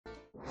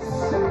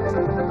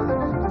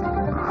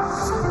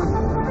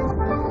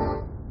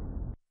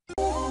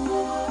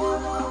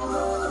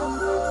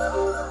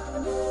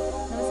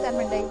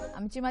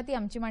आमची माती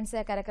आमची माणसे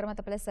या कार्यक्रमात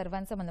आपल्या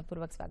सर्वांचं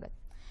मनपूर्वक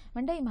स्वागत।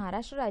 मंडळी,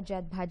 महाराष्ट्र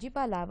राज्यात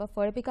भाजीपाला व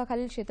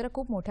फळपिकाखालील क्षेत्र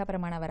खूप मोठ्या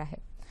प्रमाणावर आहे।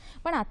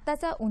 पण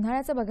आत्ताचा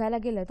उन्हाळ्याचं बघायला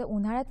गेलं तर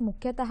उन्हाळ्यात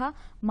मुख्यतः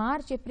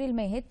मार्च, एप्रिल,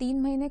 मे हे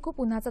 3 महिने खूप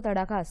उन्हाचा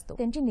तडाखा असतो।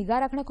 त्यांची निगा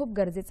राखणं खूप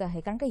गरजेचं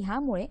आहे, कारण की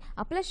ह्यामुळे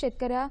आपल्या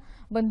शेतकऱ्या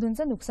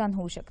बंधूंचं नुकसान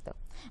होऊ शकतं।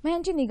 मग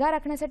यांची निगा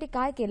राखण्यासाठी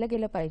काय केलं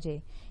गेलं पाहिजे,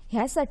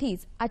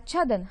 ह्यासाठीच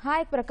आच्छादन हा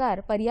एक प्रकार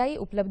पर्यायी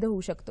उपलब्ध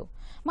होऊ शकतो।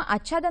 मग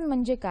आच्छादन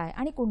म्हणजे काय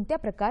आणि कोणत्या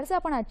प्रकारचं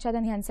आपण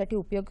आच्छादन ह्यांसाठी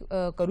उपयोग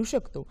करू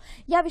शकतो,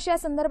 या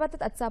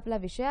विषयासंदर्भातच आजचा आपला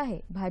विषय आहे,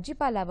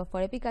 भाजीपाला व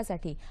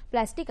फळपिकासाठी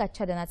प्लास्टिक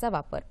आच्छादनाचा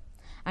वापर।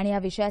 आणि या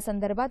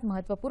विषयासंदर्भात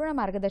महत्त्वपूर्ण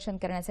मार्गदर्शन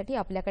करण्यासाठी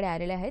आपल्याकडे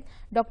आलेले आहेत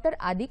डॉक्टर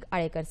आदिक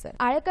आळेकर सर।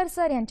 आळेकर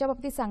सर यांच्या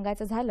बाबतीत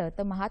सांगायचं झालं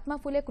तर महात्मा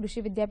फुले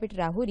कृषी विद्यापीठ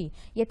राहुरी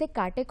येथे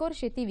काटेकोर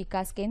शेती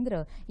विकास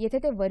केंद्र येथे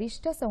ते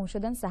वरिष्ठ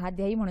संशोधन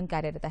सहाध्यायी म्हणून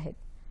कार्यरत आहेत।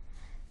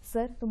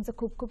 सर, तुमचं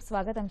खूप खूप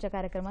स्वागत आमच्या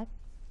कार्यक्रमात।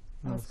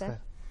 नमस्कार।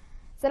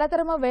 चला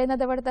तर मग वेळ न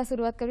दवडता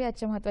सुरुवात करूया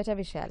आजच्या महत्त्वाच्या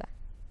विषयाला।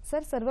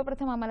 सर,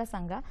 सर्वप्रथम आम्हाला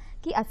सांगा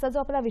की आजचा जो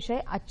आपला विषय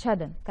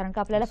आच्छादन, कारण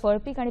का आपल्याला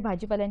फळपीक आणि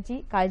भाजीपाल्यांची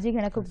काळजी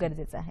घेणं खूप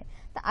गरजेचं आहे,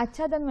 तर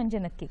आच्छादन म्हणजे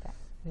नक्की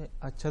काय?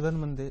 आच्छादन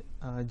म्हणजे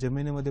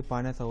जमिनीमध्ये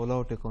पाण्याचा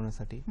ओलावा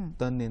टिकवण्यासाठी,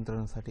 तण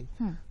नियंत्रणासाठी,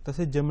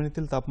 तसेच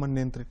जमिनीतील तापमान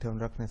नियंत्रित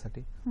ठेवून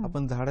राखण्यासाठी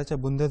आपण झाडाच्या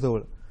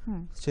बुंध्याजवळ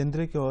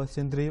सेंद्रिय किंवा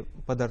असेंद्रिय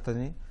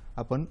पदार्थाने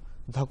आपण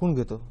झाकून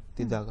घेतो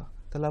ती जागा,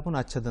 त्याला आपण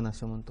आच्छादन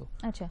असे म्हणतो।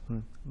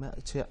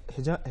 अच्छा,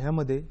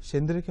 ह्यामध्ये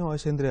सेंद्रिय किंवा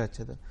असेंद्रिय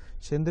आच्छादन,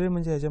 सेंद्रिय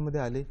म्हणजे ह्याच्यामध्ये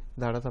आले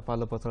झाडाचा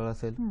पालपत्र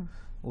असेल,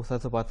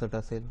 ऊसाचं पाचट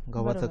असेल,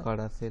 गव्हाचं काढ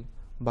असेल,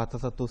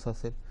 भाताचा तूस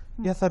असेल,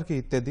 यासारखे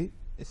इत्यादी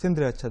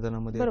सेंद्रिय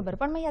आच्छादनामध्ये। बरोबर,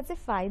 पण मग याचे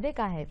फायदे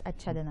काय आहेत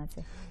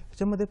आच्छादनाचे?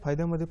 याच्यामध्ये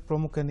फायद्यामध्ये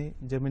प्रामुख्याने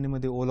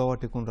जमिनीमध्ये ओलावा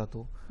टिकून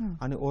राहतो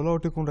आणि ओलावा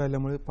टिकून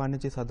राहिल्यामुळे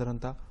पाण्याची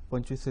साधारणतः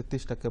 25 ते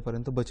 30%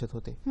 पर्यंत बचत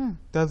होते।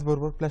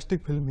 त्याचबरोबर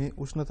प्लास्टिक फिल्म ही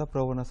उष्णता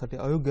प्रवहनासाठी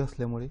अयोग्य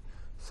असल्यामुळे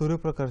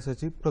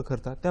सूर्यप्रकाशाची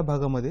प्रखरता त्या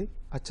भागामध्ये,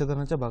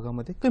 आच्छादनाच्या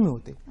भागामध्ये कमी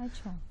होते।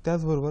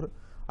 त्याचबरोबर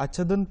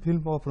आच्छादन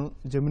फिल्म वापरून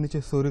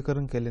जमिनीचे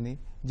सोरीकरण केल्याने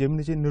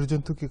जमिनीचे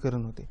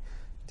निर्जंतुकीकरण होते,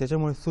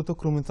 त्याच्यामुळे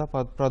सूतकृमींचा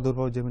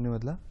प्रादुर्भाव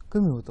जमिनीमधला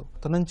कमी होतो।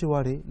 तणांची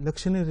वाढ ही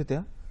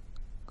लक्षणीयरित्या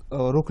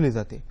रोखली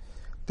जाते।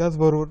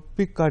 त्याचबरोबर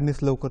पीक काढणीस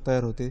लवकर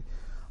तयार होते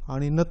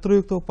आणि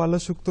नत्रयुक्त व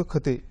पालसयुक्त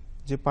खते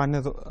जे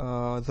पाण्यात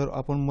जर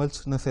आपण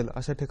मल्च नसेल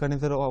अशा ठिकाणी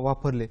जर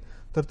वापरले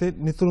तर ते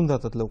निचरून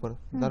जातात लवकर।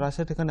 जर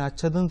अशा ठिकाणी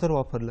आच्छादन जर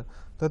वापरलं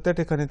तर त्या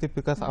ठिकाणी ते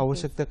पिकास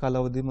आवश्यक त्या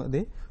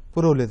कालावधीमध्ये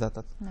पुरवले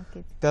जातात।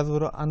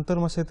 त्याचबरोबर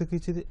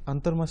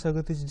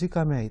आंतरमशागतीची जी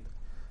कामे आहेत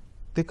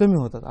ते कमी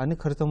होतात आणि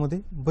खर्चामध्ये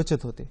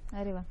बचत होते।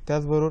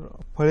 त्याचबरोबर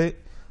फळे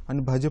आणि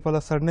भाजीपाला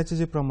सडण्याचे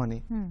जे प्रमाण आहे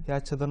हे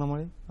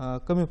आच्छादनामुळे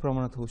कमी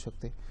प्रमाणात होऊ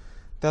शकते।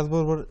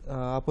 त्याचबरोबर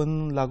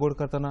आपण लागवड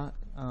करताना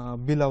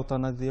बी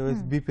लावताना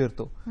ज्यावेळेस बी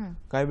पेरतो,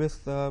 काही वेळेस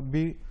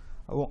बी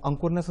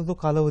अंकुरण्याचा जो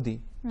कालावधी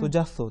तो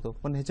जास्त होतो,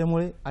 पण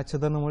ह्याच्यामुळे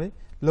आच्छादनामुळे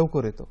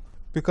लवकर येतो।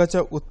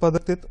 पिकाच्या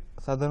उत्पादकतेत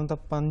साधारणतः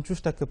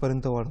 25%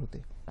 पर्यंत वाढ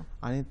होते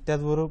आणि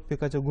त्याचबरोबर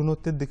पिकाच्या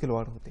गुणवत्तेत देखील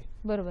वाढ होते।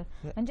 बरोबर,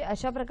 म्हणजे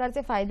अशा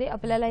प्रकारचे फायदे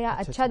आपल्याला या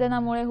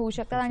आच्छादनामुळे होऊ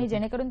शकतात आणि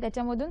जेणेकरून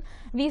त्याच्यामधून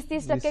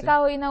 20-30% का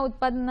होईना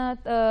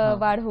उत्पादनात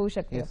वाढ होऊ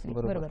शकते।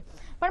 बरोबर,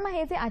 पण मग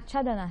हे जे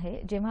आच्छादन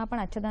आहे, जेव्हा आपण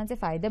आच्छादनाचे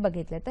फायदे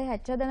बघितले तर ह्या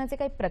आच्छादनाचे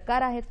काही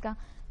प्रकार आहेत का,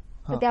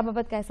 तर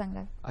त्याबाबत काय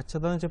सांगाल?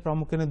 आच्छादनाचे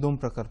प्रामुख्याने 2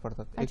 प्रकार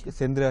पडतात, एक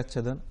सेंद्रिय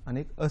आच्छादन आणि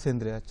एक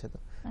असेंद्रिय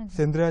आच्छादन।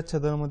 सेंद्रिय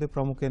आच्छादनामध्ये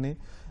प्रामुख्याने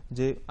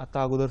जे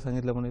आता अगोदर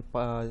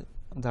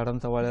सांगितल्याप्रमाणे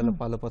झाडांचा वाळलेला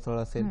पालपत्र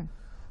असेल,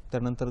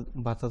 त्यानंतर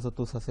भाताचा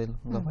तूस असेल,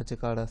 गव्हाचे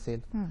काढ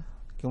असेल,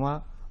 किंवा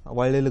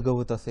वाळलेलं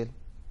गवत असेल,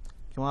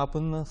 किंवा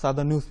आपण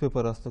साधा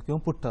न्यूजपेपर असतो किंवा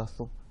पुठ्ठा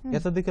असतो,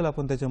 याचा देखील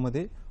आपण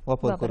त्याच्यामध्ये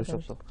वापर करू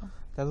शकतो।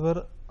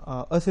 त्याचबरोबर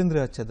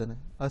असेंद्रिय आच्छादन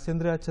आहे।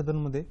 असेंद्रिय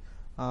आच्छादनमध्ये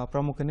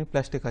प्रामुख्याने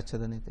प्लास्टिक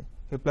आच्छादन येते।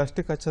 हे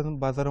प्लास्टिक आच्छादन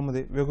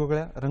बाजारामध्ये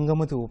वेगवेगळ्या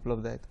रंगामध्ये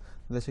उपलब्ध आहेत,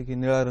 जसे की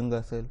निळा रंग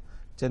असेल,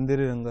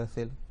 चंदेरी रंग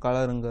असेल,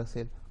 काळा रंग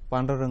असेल,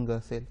 पांढरा रंग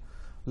असेल,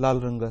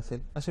 लाल रंग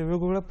असेल, अशा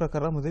वेगवेगळ्या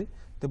प्रकारामध्ये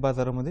ते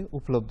बाजारामध्ये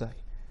उपलब्ध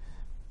आहे।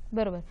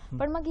 बरोबर,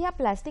 पण मग ह्या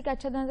प्लास्टिक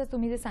आच्छादनाचं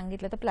तुम्ही जे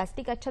सांगितलं, तर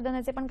प्लास्टिक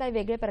आच्छादनाचे पण काही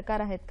वेगळे प्रकार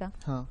आहेत का?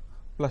 हां,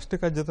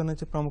 प्लास्टिक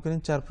आच्छादनाचे प्रामुख्याने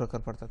 4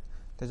 प्रकार पडतात।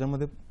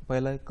 त्याच्यामध्ये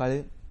पहिला आहे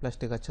काळे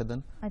प्लास्टिक आच्छादन,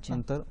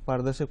 नंतर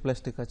पारदर्शक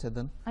प्लास्टिक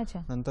आच्छादन,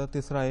 नंतर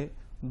तिसरा आहे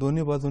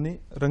दोन्ही बाजूने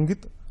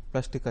रंगीत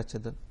प्लास्टिक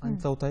आच्छादन आणि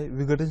चौथा आहे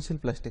विघटनशील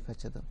प्लास्टिक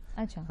आच्छादन।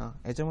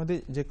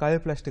 याच्यामध्ये जे काळे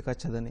प्लास्टिक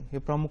आच्छादन आहे हे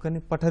प्रामुख्याने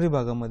पठारी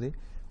भागामध्ये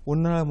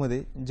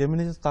उन्हाळ्यामध्ये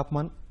जमिनीचे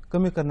तापमान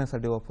कमी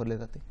करण्यासाठी वापरले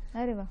जाते।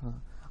 अरे वाह।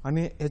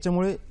 आणि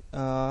याच्यामुळे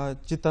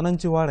जी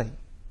तणांची वाढ आहे,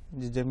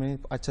 जी जमिनी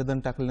आच्छादन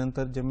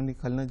टाकल्यानंतर जमिनी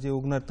खालनं जे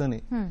उगणार तण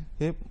आहे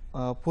हे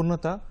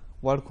पूर्णतः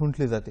वाढ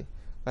खुंटली जाते,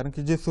 कारण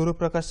की जे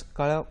सूर्यप्रकाश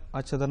काळ्या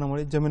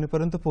आच्छादनामुळे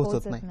जमिनीपर्यंत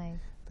पोहोचत नाही,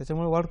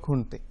 त्याच्यामुळे वाढ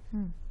खुंटते।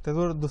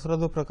 त्याचबरोबर दुसरा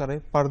जो प्रकार आहे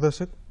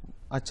पारदर्शक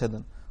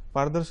आच्छादन।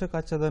 पारदर्शक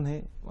आच्छादन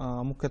हे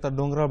मुख्यतः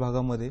डोंगराळ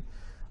भागामध्ये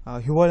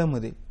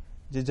हिवाळ्यामध्ये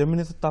जे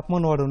जमिनीचं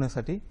तापमान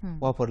वाढवण्यासाठी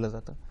वापरलं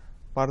जातं।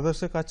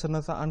 पारदर्शक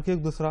आच्छादनाचा आणखी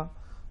एक दुसरा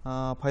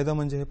फायदा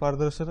म्हणजे हे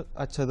पारदर्शक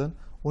आच्छादन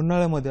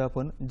उन्हाळ्यामध्ये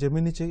आपण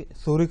जमिनीचे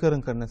सोरीकरण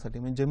करण्यासाठी,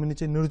 म्हणजे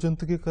जमिनीचे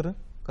निर्जंतुकीकरण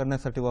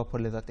करण्यासाठी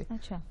वापरले जाते।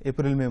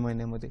 एप्रिल मे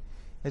महिन्यामध्ये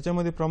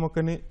याच्यामध्ये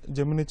प्रामुख्याने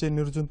जमिनीचे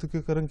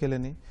निर्जंतुकीकरण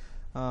केल्याने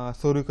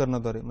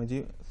सौरीकरणाद्वारे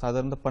म्हणजे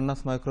साधारणतः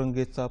 50 मायक्रॉन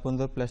गेजचं आपण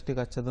जर प्लास्टिक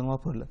आच्छादन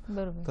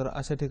वापरलं तर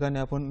अशा ठिकाणी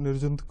आपण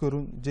निर्जंतुक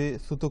करून जे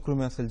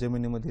सूतकृमी असेल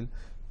जमिनीमधील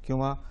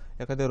किंवा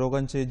एखाद्या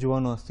रोगांचे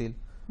जीवाणू असतील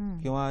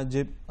किंवा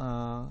जे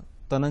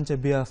तणांच्या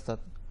बिया असतात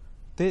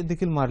ते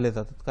देखील मारले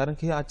जातात. कारण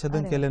की हे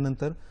आच्छादन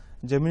केल्यानंतर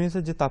जमिनीचं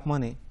जे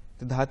तापमान आहे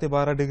ते 10 ते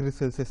 12 डिग्री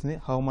सेल्सिअसने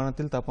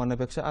हवामानातील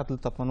तापमानापेक्षा आतलं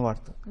तापमान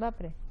वाढतं.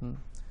 बापरे.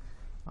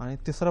 आणि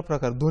तिसरा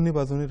प्रकार दोन्ही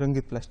बाजूनी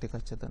रंगीत प्लास्टिक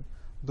आच्छादन.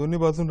 दोन्ही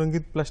बाजून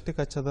रंगीत प्लास्टिक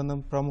आच्छादन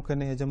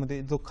प्रामुख्याने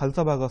ह्याच्यामध्ये जो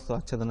खालचा भाग असतो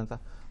आच्छादनाचा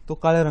तो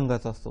काळ्या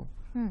रंगाचा असतो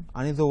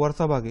आणि जो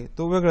वरचा भाग आहे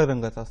तो वेगळ्या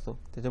रंगाचा असतो.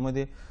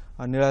 त्याच्यामध्ये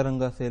निळा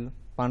रंग असेल,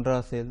 पांढरा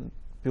असेल,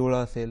 पिवळा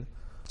असेल,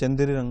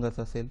 चंदेरी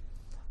रंगाचा असेल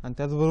आणि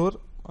त्याचबरोबर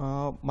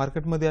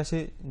मार्केटमध्ये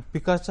असे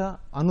पिकाच्या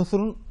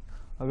अनुसरून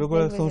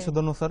वेगवेगळ्या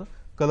संशोधनानुसार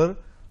कलर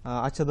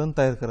आच्छादन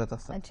तयार करत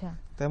असतात.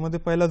 त्यामध्ये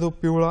पहिला जो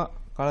पिवळा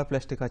काळा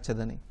प्लास्टिक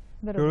आच्छादन आहे.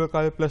 पिवळं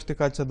काळे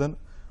प्लास्टिक आच्छादन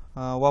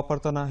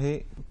वापरताना हे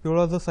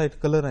पिवळा जो साईड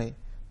कलर आहे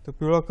तो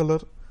पिवळा कलर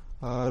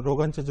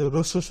रोगांचे जे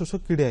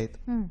रसशोषक किडे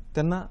आहेत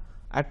त्यांना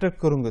अट्रॅक्ट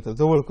करून घेतो,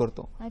 जवळ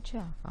करतो.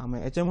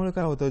 याच्यामुळे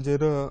काय होतं, जे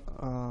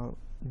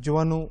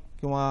जीवाणू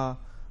किंवा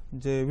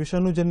जे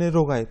विषाणूजन्य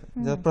रोग आहेत,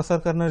 ज्या प्रसार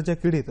करणारे ज्या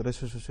किडी आहेत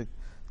रसशोषक,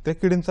 त्या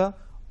किडींचा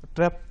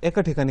ट्रॅप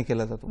एका ठिकाणी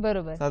केला जातो.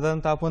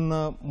 साधारणतः आपण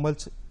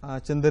मल्च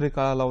चंदेरी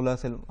काळा लावला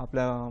असेल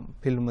आपल्या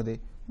फील्डमध्ये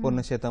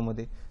पूर्ण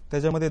शेतामध्ये,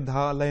 त्याच्यामध्ये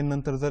 10 लाईन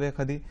नंतर जर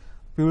एखादी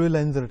पिवळी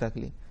लाईन जर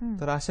टाकली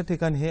तर अशा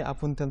ठिकाणी हे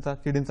आपण त्यांचा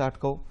किडींचा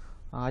अटकाव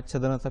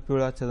आच्छादनाचा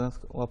पिवळ्या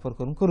आच्छादनाचा वापर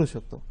करून करू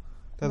शकतो.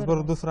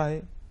 त्याचबरोबर दुसरा आहे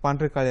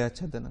पांढरे काळे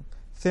आच्छादन.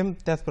 सेम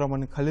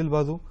त्याचप्रमाणे खालील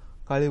बाजू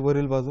काळी,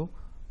 वरील बाजू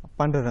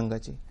पांढऱ्या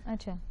रंगाची.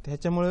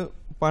 त्याच्यामुळे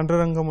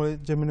पांढऱ्या रंगामुळे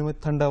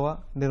जमिनीमध्ये थंडावा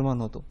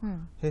निर्माण होतो.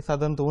 हे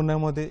साधारणतः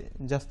उन्हाळ्यामध्ये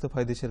जास्त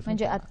फायदेशीर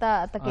म्हणजे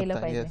आता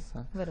केलं पाहिजे.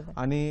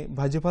 आणि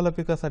भाजीपाला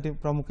पिकासाठी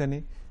प्रामुख्याने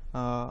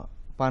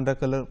पांढरा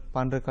कलर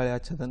पांढरे काळे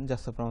आच्छादन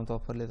जास्त प्रमाणात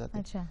वापरले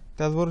जाते.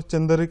 त्याचबरोबर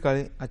चंदेरी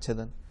काळे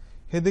आच्छादन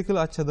हे देखील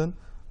आच्छादन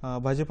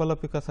भाजीपाला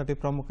पिकासाठी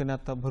प्रामुख्याने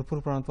आता भरपूर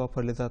प्रमाणात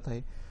वापरले जात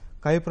आहे.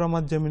 काही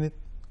प्रमाणात जमिनीत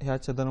ह्या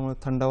आच्छादनामुळे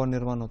थंडावा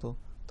निर्माण होतो.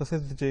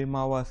 तसेच जे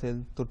मावा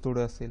असेल,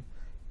 तुडतुडे असेल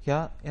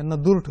यांना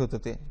दूर ठेवतं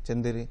ते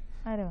चंदेरी.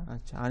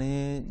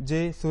 आणि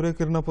जे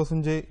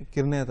सूर्यकिरणापासून जे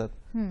किरणे येतात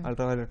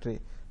अल्ट्राव्हायोलेट रे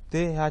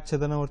ते ह्या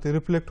आच्छादनावरती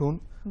रिफ्लेक्ट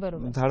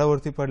होऊन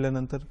झाडावरती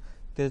पडल्यानंतर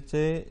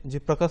त्याचे जी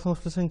प्रकाश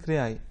संश्लेषण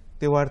क्रिया आहे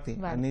ते वाढते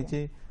आणि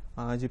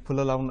जी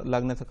फुलं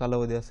लागण्याचा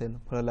कालावधी असेल,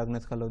 फळं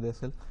लागण्याचा कालावधी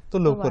असेल तो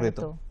लवकर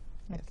येतो.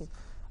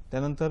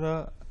 त्यानंतर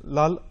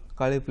लाल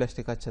काळे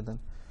प्लास्टिक आच्छादन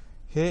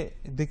हे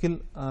देखील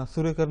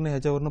सूर्यकिरणे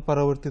ह्याच्यावरनं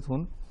परावर्तित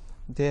होऊन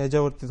ते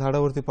ह्याच्यावरती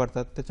झाडावरती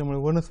पडतात. त्याच्यामुळे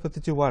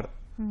वनस्पतीची वाढ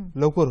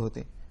लवकर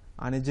होते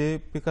आणि जे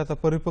पिकाचा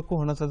परिपक्व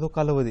होण्याचा जो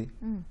कालावधी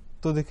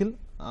तो देखील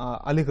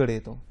अलीकडे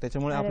येतो.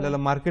 त्याच्यामुळे आपल्याला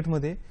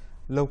मार्केटमध्ये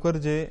लवकर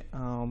जे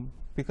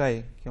पीक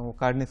आहे किंवा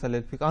काढण्यात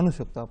आलेलं पीक आणू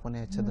शकतो आपण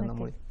या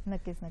आच्छादनामुळे.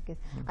 नक्कीच.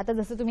 आता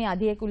जसं तुम्ही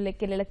आधी एक उल्लेख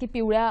केलेला की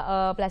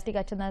पिवळ्या प्लास्टिक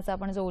आच्छादनाचा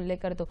आपण जो उल्लेख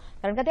करतो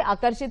कारण का ते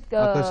आकर्षित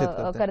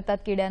करतात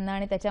किड्यांना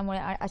आणि त्याच्यामुळे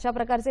अशा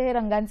प्रकारचे हे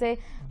रंगांचे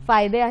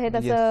फायदे आहेत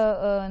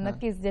असं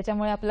नक्कीच,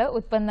 ज्याच्यामुळे आपलं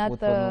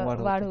उत्पन्नात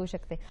वाढ होऊ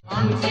शकते.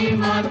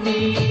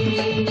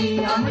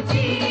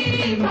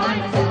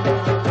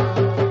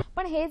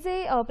 पण हे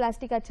जे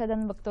प्लास्टिक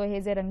आच्छादन बघतोय, हे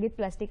जे रंगीत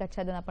प्लास्टिक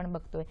आच्छादन आपण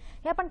बघतोय,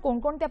 हे आपण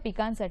कोणकोणत्या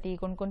पिकांसाठी,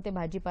 कोणकोणते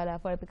भाजीपाला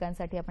फळ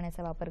पिकांसाठी आपण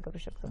याचा वापर करू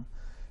शकतो?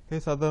 हे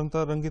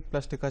साधारणतः रंगीत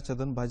प्लास्टिक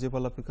आच्छादन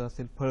भाजीपाला पिकं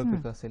असेल, फळ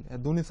पिकं असेल या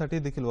दोन्हीसाठी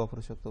देखील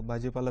वापरू शकतो.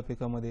 भाजीपाला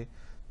पिकामध्ये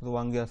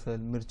वांगे असेल,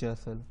 मिरची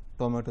असेल,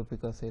 टोमॅटो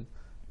पीक असेल,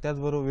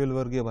 त्याचबरोबर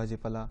वेलवर्गीय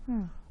भाजीपाला,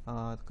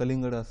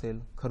 कलिंगड असेल,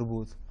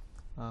 खरबूज,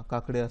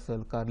 काकडे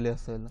असेल, कारले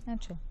असेल,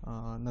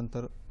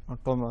 नंतर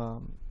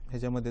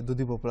ह्याच्यामध्ये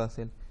दुधी भोपळा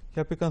असेल,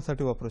 ह्या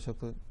पिकांसाठी वापरू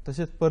शकतो.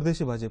 तसेच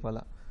परदेशी भाजीपाला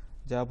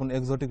ज्या आपण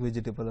एक्झॉटिक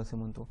व्हेजिटेबल असे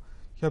म्हणतो,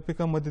 ह्या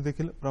पिकांमध्ये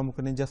देखील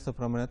प्रामुख्याने जास्त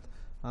प्रमाणात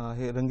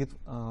हे रंगीत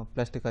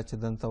प्लास्टिक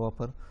आच्छादनाचा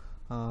वापर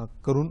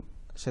करून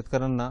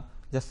शेतकऱ्यांना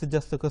जास्तीत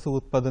जास्त कसं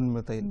उत्पादन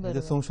मिळता येईल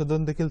याचे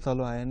संशोधन देखील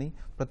चालू आहे आणि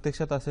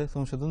प्रत्यक्षात असे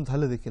संशोधन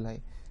झालं देखील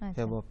आहे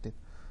या बाबतीत.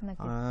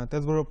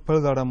 त्याचबरोबर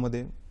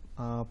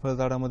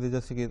फळझाडामध्ये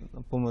जसे की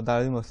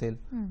डाळिंब असेल,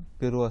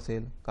 पेरू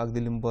असेल,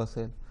 कागदी लिंबू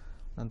असेल,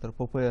 नंतर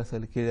पपई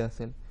असेल, केळी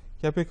असेल,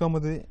 या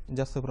पिकामध्ये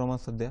जास्त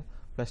प्रमाणात सध्या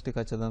प्लास्टिक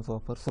आच्छादनाचा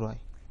वापर सुरू आहे.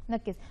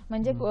 नक्कीच.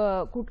 म्हणजे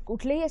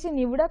कुठलेही असे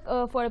निवडक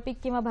फळपीक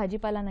किंवा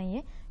भाजीपाला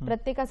नाहीये,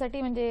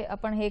 प्रत्येकासाठी म्हणजे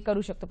आपण हे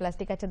करू शकतो,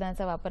 प्लास्टिक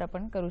आच्छादनाचा वापर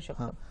आपण करू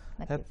शकतो.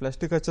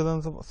 प्लास्टिक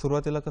आच्छादनाचं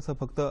सुरुवातीला कसं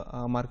फक्त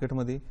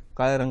मार्केटमध्ये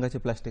काळ्या रंगाचे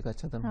प्लास्टिक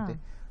आच्छादन होते,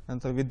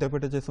 नंतर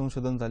विद्यापीठाचे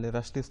संशोधन झाले,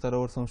 राष्ट्रीय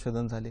स्तरावर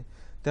संशोधन झाले,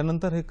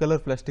 त्यानंतर हे कलर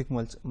प्लास्टिक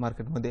मल्च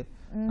मार्केटमध्ये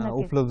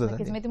उपलब्ध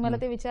झाले. मी तुम्हाला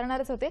ते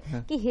विचारणारच होते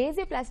की हे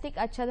जे प्लास्टिक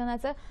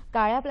आच्छादनाचं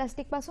काळ्या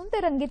प्लास्टिक पासून ते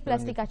रंगीत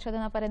प्लास्टिक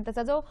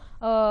आच्छादनापर्यंतचा जो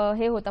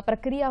हे होता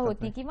प्रक्रिया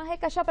होती किंवा हे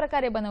कशा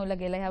प्रकारे बनवलं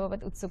गेलं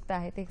याबाबत उत्सुकता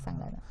आहे, ते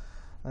सांगा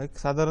ना. एक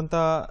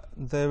साधारणतः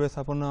ज्यावेळेस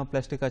आपण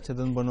प्लास्टिक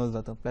आच्छादन बनवलं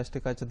जातं,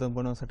 प्लास्टिक आच्छादन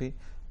बनवण्यासाठी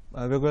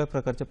वेगवेगळ्या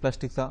प्रकारच्या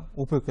प्लास्टिकचा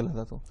उपयोग केला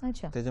जातो.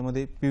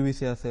 त्याच्यामध्ये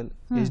PVC असेल,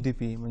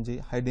 HDP म्हणजे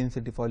हाय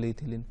डेन्सिटी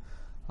पॉलिइथिलीन,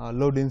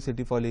 लो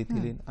डेन्सिटी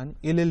पॉलिइथिलीन आणि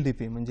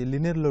LLDP म्हणजे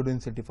लिनियर लो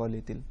डेन्सिटी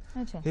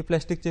पॉलिइथिलीन हे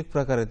प्लास्टिकचे एक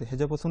प्रकार आहेत.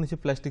 ह्याच्यापासून अशी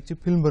प्लास्टिकची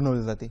फिल्म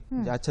बनवली जाते,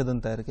 म्हणजे आच्छादन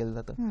तयार केलं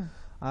जातं.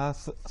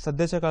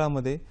 सध्याच्या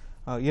काळामध्ये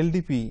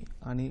LDP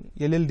आणि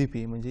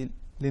LLDP म्हणजे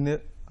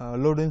लिनियर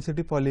लो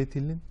डेन्सिटी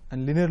पॉलिइथिलीन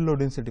आणि लिनियर लो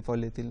डेन्सिटी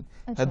पॉलिइथिलीन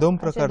या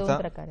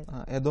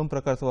दोन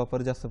प्रकारचा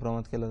वापर जास्त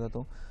प्रमाणात केला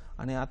जातो.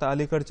 आणि आता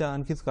अलीकडच्या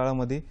आणखीच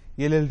काळामध्ये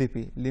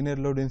LLDP लिनियर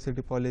लो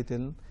डेन्सिटी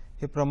पॉलिइथिलीन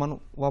हे प्रमाण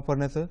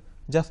वापरण्याचं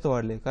जास्त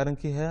वाढले, कारण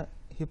की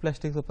ही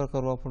प्लास्टिकचा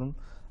प्रकार वापरून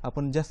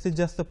आपण जास्तीत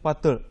जास्त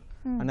पातळ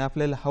आणि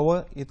आपल्याला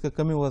हवं इतकं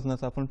कमी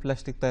वजनाचं आपण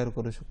प्लास्टिक तयार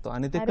करू शकतो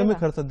आणि ते कमी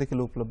खर्चात देखील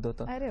उपलब्ध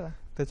होतं.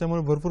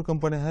 त्याच्यामुळे भरपूर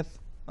कंपन्या ह्याच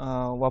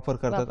वापर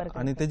करतात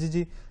आणि त्याची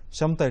जी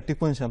क्षमता आहे,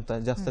 टिकवण क्षमता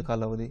जास्त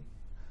कालावधी,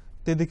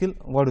 ते देखील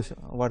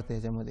वाढते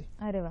ह्याच्यामध्ये.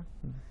 अरे वा,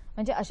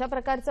 म्हणजे अशा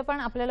प्रकारचं पण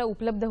आपल्याला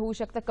उपलब्ध होऊ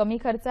शकतं कमी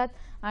खर्चात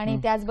आणि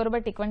त्याचबरोबर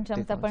टिकवण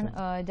क्षमता पण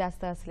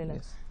जास्त असलेलं.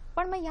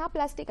 पण मग ह्या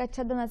प्लास्टिक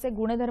आच्छादनाचे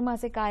गुणधर्म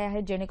असे काय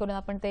आहेत जेणेकरून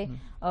आपण ते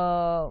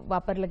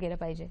वापरलं गेलं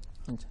पाहिजे?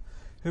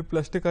 हे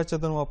प्लास्टिक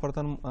आच्छादन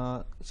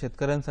वापरताना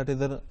शेतकऱ्यांसाठी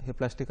जर हे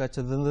प्लास्टिक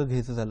आच्छादन जर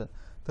घ्यायचं झालं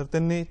तर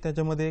त्यांनी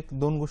त्याच्यामध्ये एक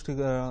दोन गोष्टी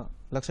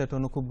लक्षात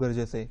ठेवणं खूप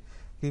गरजेचं आहे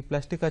की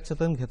प्लास्टिक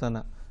आच्छादन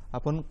घेताना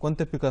आपण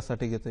कोणत्या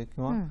पिकासाठी घेतोय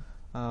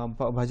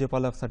किंवा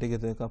भाजीपाल्यासाठी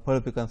घेतोय का फळ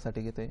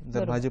पिकांसाठी घेतोय.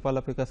 जर भाजीपाला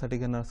पिकासाठी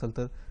घेणार असेल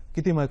तर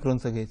किती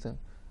मायक्रॉनचं घ्यायचं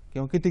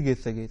किंवा किती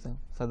गेजचं घ्यायचं.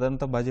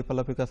 साधारणतः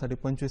भाजीपाला पिकासाठी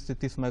 25 ते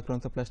 30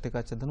 मायक्रॉनचं प्लास्टिक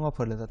आच्छादन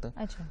वापरलं जातं,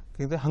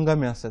 की ते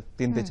हंगामी असतात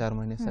 3 ते 4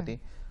 महिन्यासाठी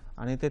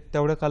आणि ते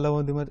तेवढ्या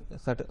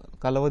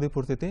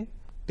कालावधीपुरते ते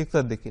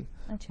टिकतात देखील.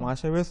 मग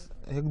अशा वेळेस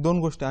एक दोन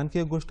गोष्टी, आणखी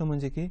एक गोष्ट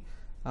म्हणजे की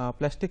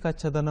प्लास्टिक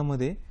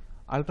आच्छादनामध्ये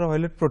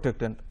अल्ट्राव्हायोलेट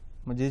प्रोटेक्टंट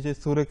म्हणजे जे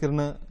सूर्यकिरण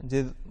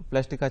जे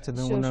प्लास्टिक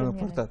आच्छादन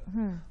उन्हाळ्यात पडतात,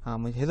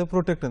 म्हणजे ह्याचं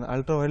प्रोटेक्टंट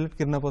अल्ट्राव्हायोलेट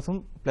किरणापासून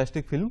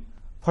प्लास्टिक फिल्म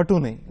फाटू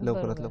नये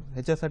लवकरात लवकर,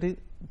 ह्याच्यासाठी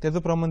त्याचं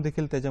प्रमाण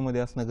देखील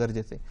त्याच्यामध्ये असणं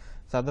गरजेचं आहे.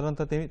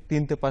 साधारणतः ते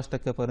 3 ते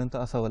 5%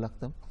 असावं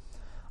लागतं.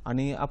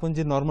 आणि आपण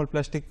जे नॉर्मल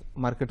प्लास्टिक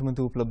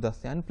मार्केटमध्ये उपलब्ध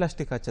असते आणि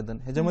प्लास्टिक आच्छादन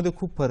ह्याच्यामध्ये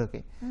खूप फरक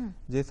आहे.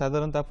 जे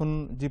साधारणतः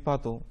आपण जी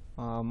पाहतो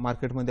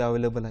मार्केटमध्ये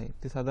अवेलेबल आहे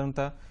ते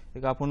साधारणतः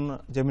एक आपण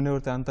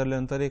जमिनीवरती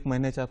अंतरल्यानंतर 1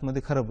 महिन्याच्या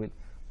आतमध्ये खराब होईल,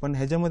 पण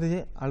ह्याच्यामध्ये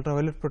जे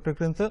अल्ट्राव्हायोलेट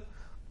प्रोटेक्टंटचं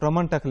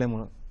प्रमाण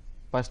टाकल्यामुळं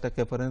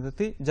 5%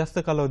 ती जास्त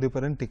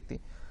कालावधीपर्यंत टिकते.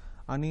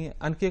 आणि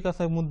आणखी एक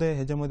असा मुद्दा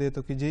ह्याच्यामध्ये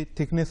येतो की जी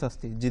थिकनेस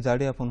असते, जी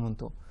जाडी आपण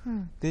म्हणतो,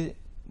 ते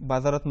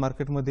बाजारात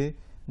मार्केटमध्ये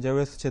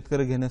ज्यावेळेस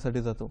शेतकरी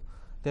घेण्यासाठी जातो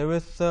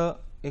त्यावेळेस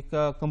एक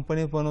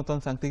कंपनी बनवताना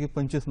सांगते की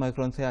 25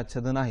 मायक्रॉनचं हे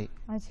आच्छादन आहे,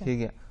 हे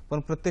घ्या, पण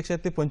प्रत्यक्षात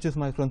ते 25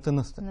 मायक्रॉनचं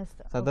नसतं,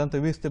 साधारणतः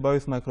 20 ते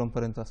 22 मायक्रॉन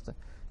पर्यंत असतं.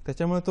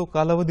 त्याच्यामुळे तो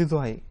कालावधी जो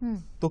आहे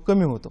तो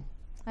कमी होतो.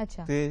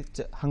 ते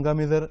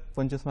हंगामी जर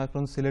 25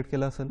 मायक्रॉन सिलेक्ट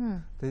केला असेल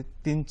तर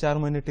 3-4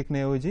 महिने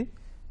टिकण्याऐवजी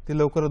ते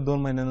लवकरच 2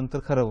 महिन्यानंतर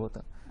खराब होतं.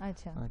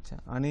 अच्छा.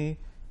 आणि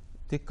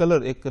ते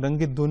कलर एक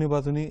रंगीत, दोन्ही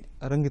बाजूनी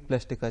रंगीत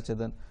प्लास्टिक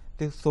आच्छादन,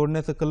 ते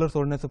कलर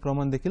सोडण्याचं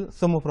प्रमाण देखील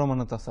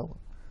समप्रमाणात असावं,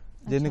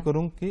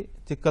 जेणेकरून की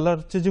ते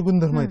कलरचे जे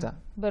गुणधर्म आहेत,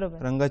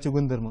 रंगाचे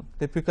गुणधर्म,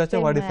 ते पिकाच्या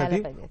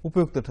वाढीसाठी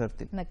उपयुक्त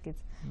ठरतील. नक्कीच.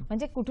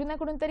 म्हणजे कुठून ना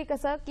कुठून तरी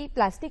कसं की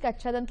प्लास्टिक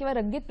आच्छादन किंवा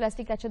रंगीत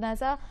प्लास्टिक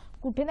आच्छादनाचा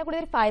कुठे ना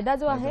कुठेतरी फायदा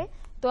जो आहे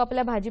तो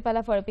आपल्या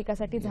भाजीपाला फळ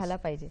पिकासाठी झाला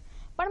पाहिजे.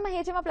 पण मग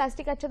हे जेव्हा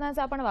प्लास्टिक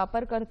आच्छादनाचा आपण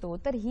वापर करतो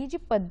तर ही जी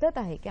पद्धत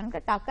आहे की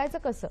टाकायचं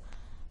कसं,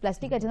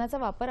 प्लास्टिक आच्छादनाचा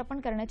वापर आपण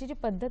करण्याची जी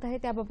पद्धत आहे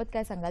त्याबाबत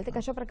काय सांगाल? ते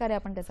कशा प्रकारे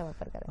आपण त्याचा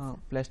वापर करायचा?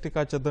 प्लास्टिक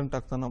आच्छादन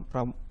टाकताना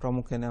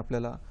प्रामुख्याने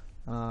आपल्याला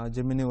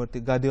जमिनीवरती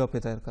गादी वाफे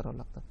तयार करावे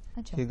लागतात.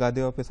 हे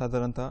गादी वाफे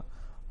साधारणतः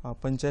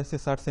 50 ते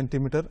 60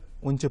 सेंटीमीटर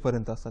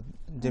उंचीपर्यंत असतात.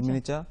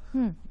 जमिनीच्या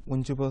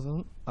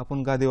उंचीपासून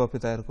आपण गादी वाफे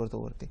तयार करतो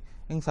वरती.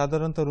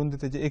 साधारणतः रुंदी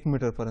त्याची 1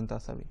 मीटर पर्यंत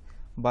असावी.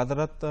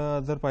 बाजारात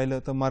जर पाहिलं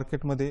तर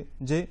मार्केटमध्ये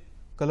जे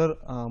कलर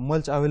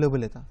मल्च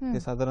अवेलेबल येतात ते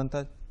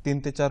साधारणतः 3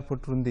 ते 4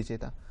 फूट रुंदीचे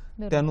येतात.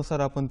 त्यानुसार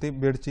आपण ते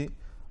बेडची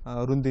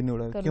रुंदी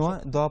निवडावी किंवा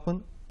जो आपण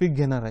पीक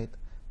घेणार आहेत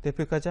त्या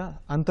पिकाच्या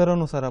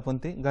अंतरानुसार आपण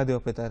ते गादी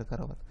वाफे तयार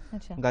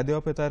करावेत. गादी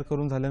वाफे तयार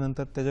करून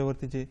झाल्यानंतर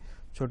त्याच्यावरती जे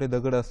छोटे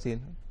दगड असतील,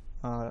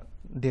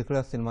 ढेकळे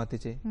असतील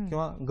मातीचे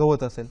किंवा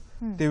गवत असेल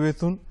ते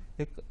वेचून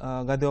एक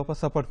गादी वाफा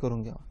सपाट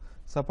करून घ्यावा.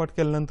 सपाट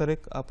केल्यानंतर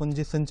एक आपण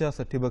जे संच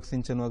असतात ठिबक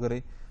सिंचन वगैरे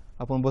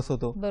आपण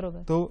बसवतो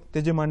तो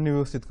त्याची मांडणी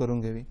व्यवस्थित करून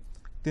घ्यावी.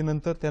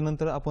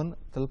 त्यानंतर आपण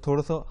त्याला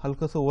थोडंसं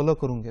हलकंसं ओलं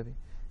करून घ्यावे.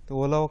 ते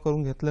ओलावा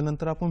करून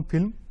घेतल्यानंतर आपण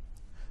फिल्म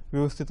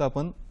व्यवस्थित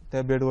आपण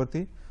त्या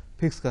बेडवरती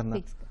फिक्स करणार,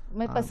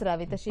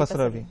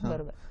 पसरावी.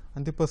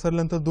 आणि ती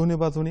पसरल्यानंतर दोन्ही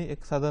बाजूनी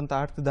एक साधारणतः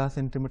 8 ते 10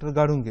 सेंटीमीटर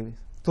गाडून घ्यावी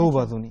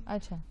चौबाजूनी,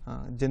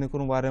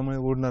 जेणेकरून वाऱ्यामुळे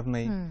उडणार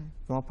नाही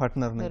किंवा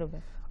फाटणार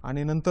नाही.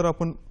 आणि नंतर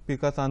आपण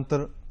पिकाचं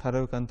अंतर,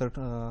 ठराविक अंतर,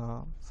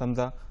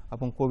 समजा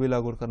आपण कोबी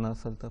लागवड करणार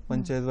असेल तर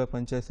 45 बाय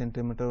 45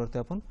 सेंटीमीटरवरती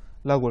आपण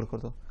लागवड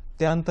करतो.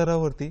 त्या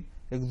अंतरावरती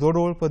एक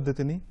जोडवळ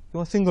पद्धतीने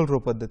किंवा सिंगल रो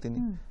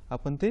पद्धतीने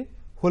आपण ते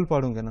होल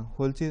पाडून घेणार.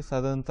 होलची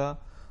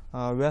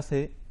साधारणतः व्यास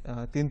हे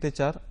 3 ते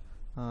 4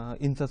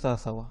 इंचाचा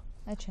असावा,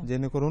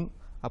 जेणेकरून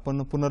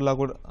आपण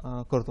पुनर्लागवड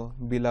करतो,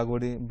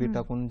 बी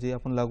टाकून जे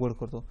आपण लागवड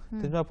करतो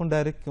त्याच्यामुळे आपण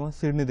डायरेक्ट किंवा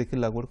सीडने देखील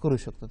लागवड करू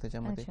शकतो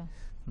त्याच्यामध्ये.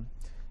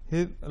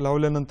 हे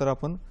लावल्यानंतर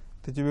आपण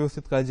त्याची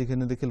व्यवस्थित काळजी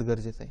घेणं देखील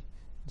गरजेचं आहे,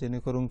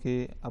 जेणेकरून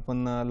की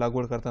आपण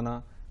लागवड करताना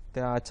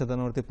त्या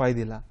आच्छादनावरती पाय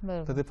दिला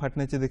बरोबर. तर ते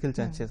फाटण्याचे देखील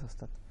चान्सेस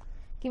असतात.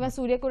 किंवा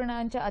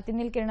सूर्यकिरणांच्या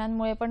अतिनील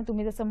किरणांमुळे पण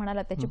तुम्ही जसं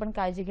म्हणालात त्याची पण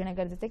काळजी घेणं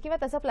गरजेचं आहे, किंवा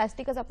तसं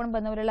प्लास्टिकच आपण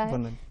बनवलेलं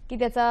आहे की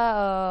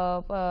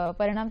त्याचा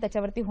परिणाम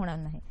त्याच्यावरती होणार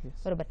नाही.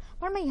 बरोबर.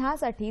 पण मग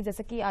ह्यासाठी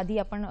जसं की आधी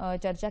आपण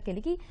चर्चा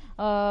केली की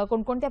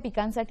कोणकोणत्या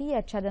पिकांसाठी ही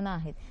आच्छादनं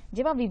आहेत.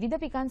 जेव्हा विविध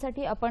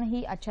पिकांसाठी आपण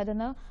ही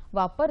आच्छादनं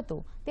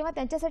वापरतो तेव्हा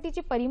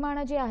त्यांच्यासाठीची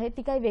परिमाणं जी आहेत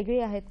ती काही वेगळी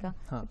आहेत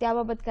का,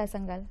 त्याबाबत काय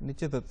सांगाल?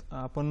 निश्चितच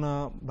आपण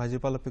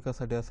भाजीपाला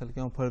पिकासाठी असेल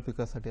किंवा फळ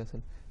पिकासाठी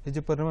असेल हे जे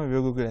परिमाण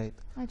वेगवेगळे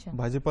आहेत.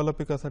 भाजीपाला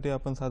पिकासाठी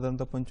आपण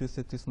साधारणतः 25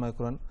 ते 30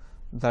 मायक्रॉन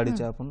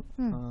जाडीचे आपण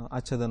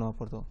आच्छादन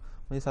वापरतो.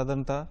 म्हणजे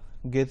साधारणतः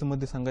गेज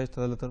मध्ये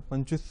सांगायचं झालं तर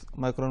 25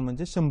 मायक्रॉन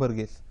म्हणजे 100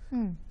 गेज,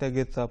 त्या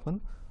गेजचा आपण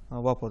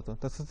वापरतो.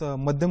 तसंच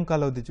मध्यम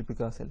कालावधीची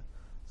पिकं असेल,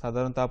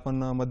 साधारणतः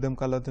आपण मध्यम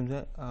कालावधी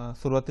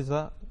म्हणजे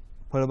सुरुवातीचा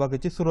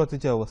फळबागेची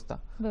सुरुवातीची अवस्था,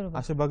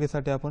 अशा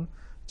बागेसाठी आपण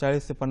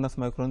 40 ते 50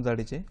 मायक्रॉन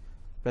जाडीचे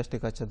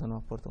प्लास्टिक आच्छादन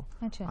वापरतो.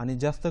 आणि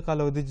जास्त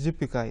कालावधीची जी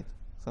पिकं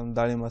आहेत,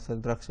 डाळिंब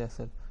असेल, द्राक्ष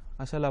असेल,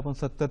 अशाला आपण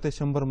 70 ते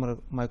 100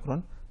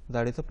 मायक्रॉन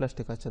जाडीचं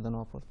प्लास्टिक आच्छादन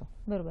वापरतो.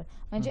 बरोबर.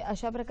 म्हणजे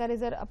अशा प्रकारे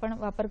जर आपण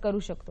वापर करू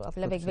शकतो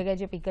आपल्या वेगवेगळ्या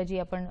जे पिकं जी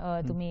आपण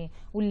तुम्ही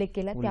उल्लेख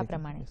केला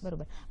त्याप्रमाणे.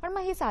 बरोबर. पण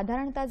मग हे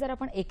साधारणतः जर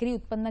आपण एकरी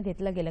उत्पन्न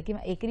घेतलं गेलं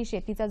किंवा एकरी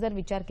शेतीचा जर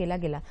विचार केला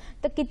गेला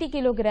तर किती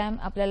किलोग्रॅम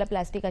आपल्याला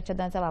प्लास्टिक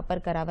आच्छादनाचा वापर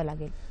करावा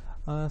लागेल?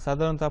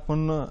 साधारणतः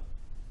आपण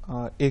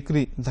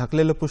एकरी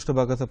झाकलेलं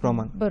पृष्ठभागाचं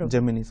प्रमाण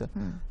जमिनीचं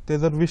ते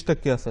जर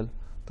 20% असेल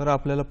तर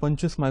आपल्याला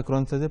 25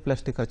 मायक्रॉनचं जे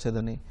प्लास्टिक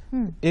आच्छादन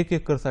आहे 1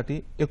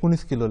 एकरसाठी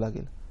 19 किलो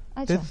लागेल.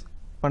 तेच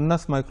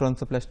 50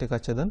 मायक्रॉनचं प्लास्टिक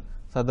आच्छादन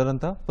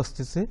साधारणतः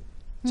 35 ते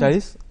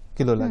 40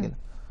 किलो लागेल.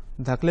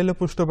 झाकलेल्या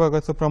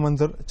पृष्ठभागाचं प्रमाण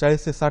जर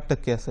 40 ते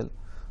 60% असेल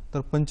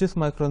तर 25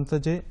 मायक्रॉनचं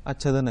जे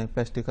आच्छादन आहे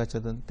प्लास्टिक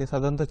आच्छादन ते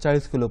साधारणतः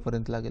 40 किलो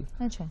पर्यंत लागेल.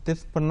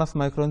 तेच 50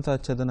 मायक्रॉनचं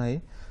आच्छादन आहे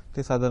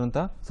ते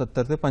साधारणतः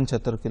 70 ते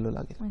 75 किलो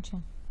लागेल.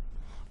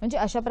 म्हणजे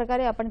अशा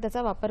प्रकारे आपण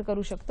त्याचा वापर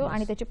करू शकतो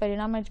आणि त्याची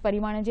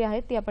परिमाण जे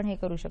आहेत ती आपण हे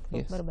करू शकतो.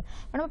 बरोबर.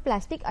 पण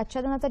प्लास्टिक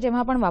आच्छादनाचा जेव्हा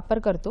आपण वापर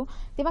करतो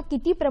तेव्हा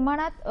किती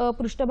प्रमाणात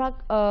पृष्ठभाग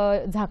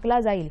झाकला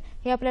जाईल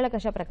हे आपल्याला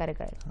कशा प्रकारे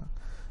कळेल?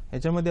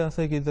 याच्यामध्ये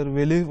असं आहे की जर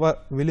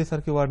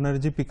वेलीसारखी वाढणारी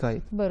जी पिकं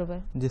आहेत, बरोबर,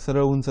 जे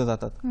सरळ उंच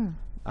जातात,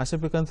 अशा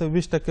पिकांचं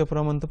 20%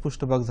 प्रमाण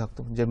पृष्ठभाग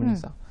झाकतो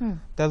जमिनीचा.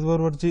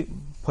 त्याचबरोबर जी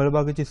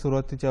फळबागेची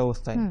सुरुवातीची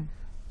अवस्था आहे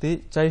ते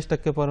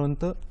 40%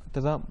 पर्यंत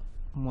त्याचा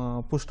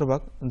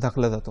पृष्ठभाग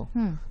झाकला जातो.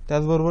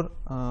 त्याचबरोबर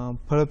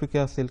फळपिके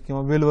असेल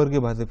किंवा वेलवर्गीय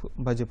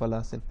भाजीपाला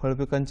असेल,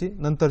 फळपिकांची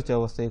नंतरची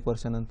अवस्था 1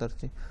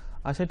 वर्षानंतरची,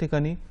 अशा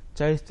ठिकाणी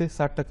 40 ते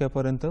 60%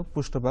 पर्यंत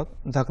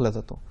पृष्ठभाग झाकला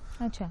जातो.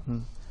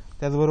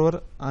 त्याचबरोबर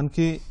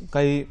आणखी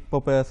काही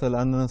पपई असेल,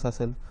 अननस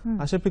असेल,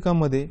 अशा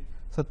पिकांमध्ये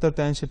 70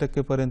 ते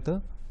 80% पर्यंत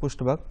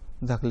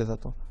पृष्ठभाग झाकला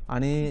जातो.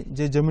 आणि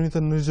जे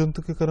जमिनीचं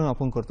निर्जंतुकीकरण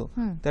आपण करतो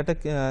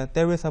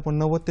त्यावेळेस आपण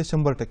 90 ते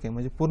 100%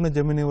 म्हणजे पूर्ण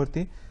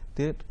जमिनीवरती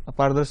ते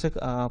पारदर्शक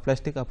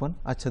प्लास्टिक आपण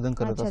आच्छादन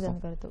करत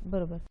असतो.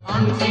 बरोबर.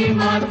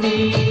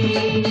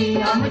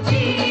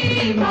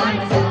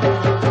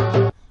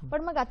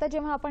 पण मग आता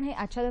जेव्हा आपण हे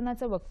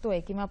आच्छादनाचं बघतोय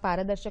किंवा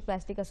पारदर्शक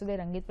प्लास्टिक असू दे,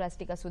 रंगीत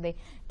प्लास्टिक असू दे,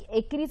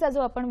 एकरीचा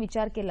जो आपण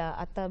विचार केला,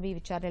 आता मी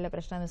विचारलेल्या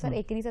प्रश्नानुसार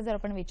एकरीचा जर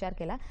आपण विचार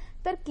केला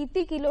तर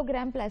किती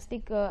किलोग्रॅम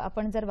प्लास्टिक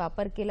आपण जर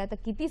वापर केला तर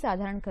किती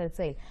साधारण खर्च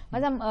येईल?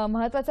 माझा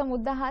महत्वाचा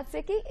मुद्दा हाच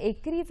आहे की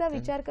एकरीचा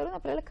विचार करून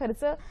आपल्याला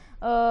खर्च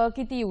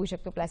किती येऊ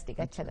शकतो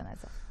प्लास्टिक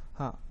आच्छादनाचा?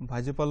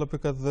 भाजीपाला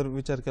पिकात जर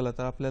विचार केला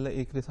तर आपल्याला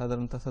एकरी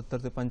साधारणतः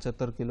 70 ते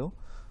 75 किलो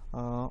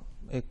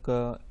एक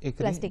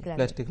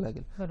प्लास्टिक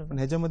लागेल. पण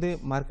ह्याच्यामध्ये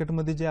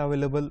मार्केटमध्ये जे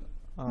अवेलेबल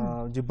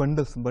जे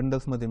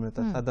बंडल्स मध्ये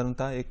मिळतात,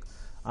 साधारणतः एक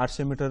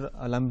 800 मीटर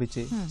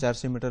लांबीचे,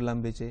 400 मीटर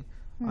लांबीचे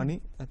आणि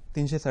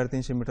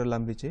 300-350 मीटर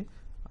लांबीचे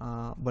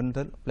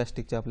बंडल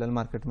प्लास्टिकचे आपल्याला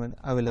मार्केटमध्ये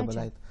अवेलेबल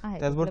आहेत.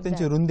 त्याचबरोबर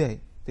त्यांची रुंदी आहे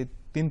ते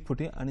 3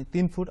 फुटी आणि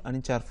 3 फूट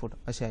आणि 4 फूट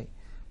अशी आहे.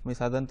 म्हणजे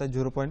साधारणतः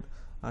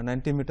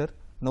 0.90 मीटर,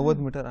 90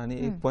 मीटर आणि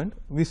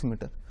 1.20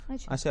 मीटर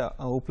अशा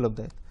उपलब्ध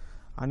आहेत.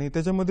 आणि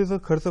त्याच्यामध्ये जर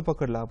खर्च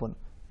पकडला आपण,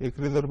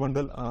 एकरी जर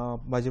बंडल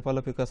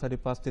भाजीपाला पिकासाठी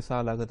 5 ते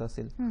 6 लागत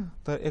असेल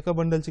तर एका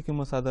बंडलची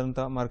किंमत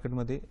साधारणतः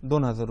मार्केटमध्ये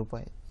 2000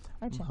 रुपये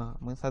आहे.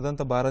 मग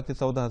साधारणतः 12 ते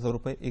 14,000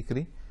 रुपये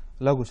एकरी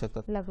लागू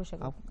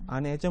शकतात.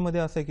 आणि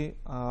याच्यामध्ये असं आहे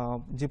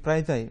की जी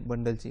प्राइस आहे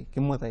बंडलची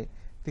किंमत आहे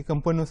ती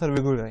कंपनीनुसार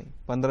वेगवेगळी आहे.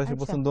 1500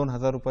 पासून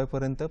 2000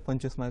 रुपयापर्यंत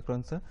 25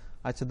 मायक्रॉनचं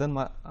आच्छादन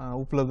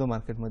उपलब्ध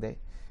मार्केटमध्ये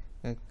आहे,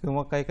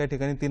 किंवा काही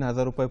ठिकाणी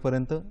 3000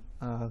 रुपयापर्यंत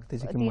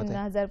त्याची किंमत आहे.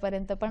 3000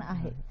 पर्यंत पण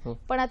आहे.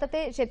 पण आता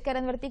ते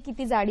शेतकऱ्यांवरती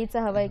किती जाडीचं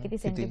हवंय, किती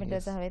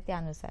सेंटीमीटरचं हवंय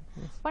त्यानुसार.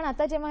 पण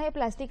आता जेव्हा हे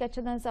प्लास्टिक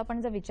आच्छादनाचा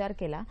आपण जर विचार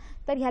केला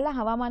तर ह्याला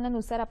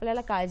हवामानानुसार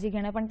आपल्याला काळजी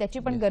घेणं पण त्याची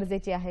पण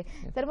गरजेची आहे.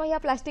 तर मग या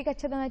प्लास्टिक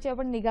आच्छादनाची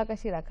आपण निगा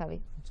कशी राखावी?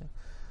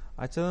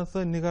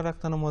 आच्छादनाचा निगा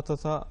राखताना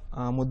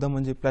महत्वाचा मुद्दा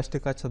म्हणजे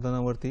प्लास्टिक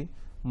आच्छादनावरती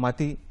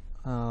माती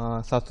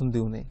साचून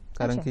देऊ नये.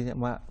 कारण की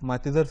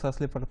माती जर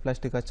साचली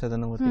प्लास्टिक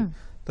आच्छादनावरती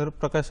तर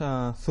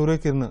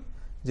सूर्यकिरण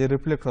जे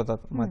रिफ्लेक्ट होतात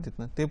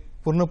मातीतनं ते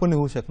पूर्णपणे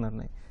होऊ शकणार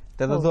नाही.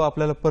 त्याचा जो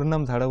आपल्याला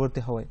परिणाम झाडावरती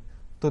हवाय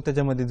तो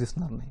त्याच्यामध्ये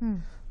दिसणार नाही.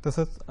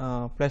 तसंच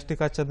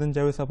प्लास्टिक आच्छादन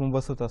ज्यावेळेस आपण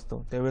बसवत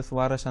असतो त्यावेळेस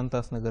वारा शांत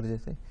असणं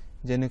गरजेचं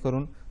आहे,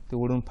 जेणेकरून ते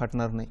उडून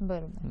फाटणार नाही.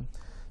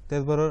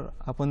 त्याचबरोबर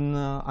आपण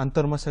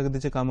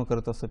आंतरमशागतीचे कामं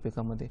करत असतो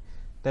पिकामध्ये,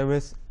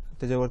 त्यावेळेस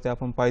त्याच्यावरती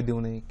आपण पाय देऊ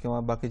नये किंवा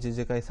बाकीचे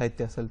जे काही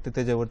साहित्य असेल ते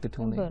त्याच्यावरती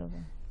ठेवू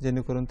नये,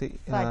 जेणेकरून ते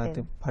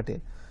फाटेल.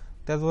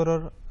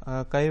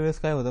 त्याचबरोबर काही वेळेस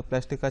काय होतं,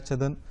 प्लॅस्टिक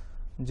आच्छादन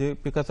जे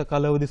पिकाचा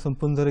कालावधी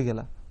संपून जरी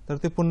गेला तर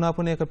ते पुन्हा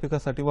आपण एका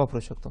पिकासाठी वापरू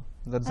शकतो,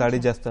 जर जाडी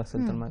जास्त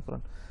असेल तर मायक्रॉन.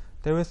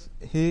 त्यावेळेस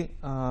हे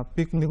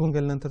पीक निघून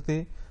गेल्यानंतर ते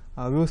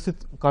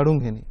व्यवस्थित काढून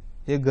घेणे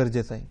हे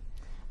गरजेचं आहे,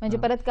 म्हणजे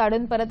परत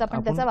काढून परत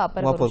आपण त्याचा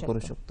वापर करू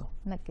शकतो.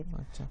 नक्कीच.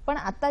 पण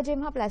आता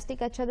जेव्हा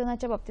प्लास्टिक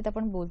आच्छादनाच्या बाबतीत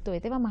आपण बोलतोय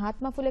तेव्हा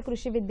महात्मा फुले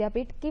कृषी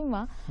विद्यापीठ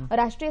किंवा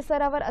राष्ट्रीय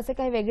स्तरावर असे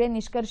काही वेगळे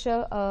निष्कर्ष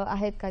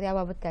आहेत का,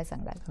 त्याबाबत काय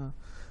सांगाल?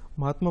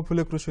 महात्मा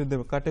फुले कृषी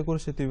विद्यापीठ, काटेकोर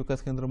शेती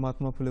विकास केंद्र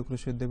महात्मा फुले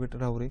कृषी विद्यापीठ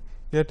राहुरी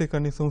या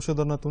ठिकाणी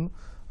संशोधनातून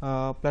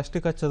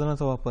प्लास्टिक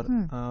आच्छादनाचा वापर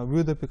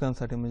विविध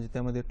पिकांसाठी, म्हणजे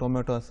त्यामध्ये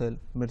टोमॅटो असेल,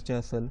 मिरची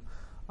असेल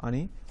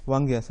आणि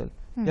वांगी असेल,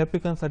 या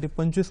पिकांसाठी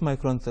 25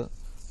 मायक्रॉनचं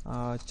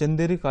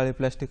चंदेरी काळे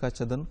प्लास्टिक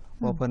आच्छादन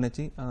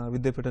वापरण्याची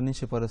विद्यापीठाने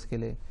शिफारस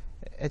केली आहे.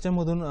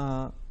 याच्यामधून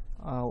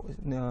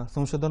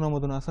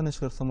संशोधनामधून असा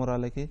निष्कर्ष समोर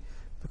आला की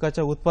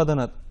पिकाच्या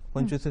उत्पादनात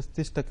 25 ते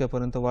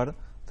 30% वाढ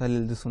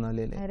झालेली दिसून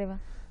आलेली आहे.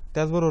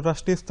 त्याचबरोबर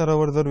राष्ट्रीय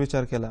स्तरावर जर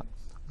विचार केला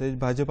तर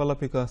भाजीपाला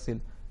पिकं असतील,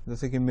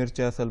 जसे की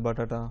मिरची असेल,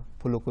 बटाटा,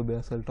 फुलकोबी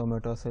असेल,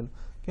 टोमॅटो असेल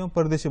किंवा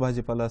परदेशी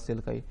भाजीपाला असेल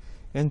काही,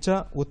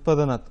 यांच्या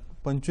उत्पादनात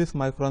 25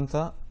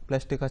 मायक्रॉनचा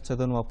प्लास्टिक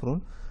आच्छादन वापरून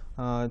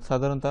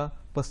साधारणतः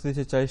 35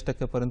 ते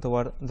 40%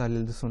 वाढ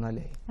झालेली दिसून आली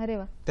आहे.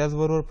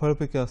 त्याचबरोबर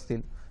फळपिके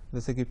असतील,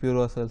 जसे की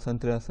पेरू असेल,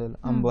 संत्री असेल,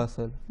 आंबा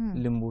असेल,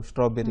 लिंबू,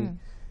 स्ट्रॉबेरी,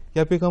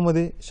 या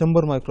पिकामध्ये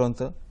 100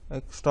 मायक्रॉनचं,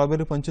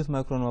 स्ट्रॉबेरी 25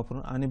 मायक्रॉन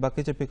वापरून आणि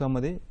बाकीच्या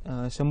पिकामध्ये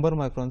 100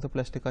 मायक्रॉनचं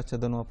प्लास्टिक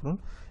आच्छादन वापरून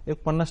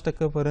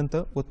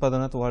 50%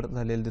 उत्पादनात वाढ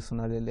झालेली दिसून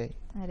आलेली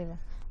आहे. अरे वा,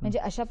 म्हणजे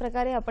अशा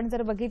प्रकारे आपण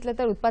जर बघितलं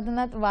तर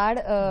उत्पादनात वाढ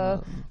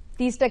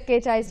 30%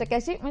 40%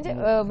 अशी म्हणजे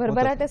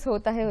भरभराटच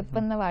होत आहे,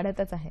 उत्पन्न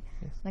वाढतच आहे.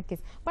 नक्कीच.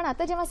 पण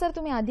आता जेव्हा सर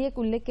तुम्ही आधी एक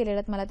उल्लेख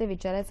केलेला, मला ते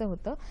विचारायचं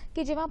होतं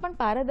की जेव्हा आपण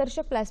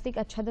पारदर्शक प्लास्टिक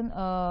आच्छादन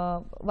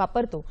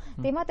वापरतो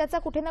तेव्हा त्याचा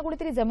कुठे ना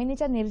कुठेतरी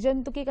जमिनीच्या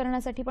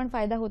निर्जंतुकीकरणासाठी पण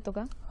फायदा होतो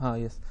का? हा,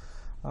 येस.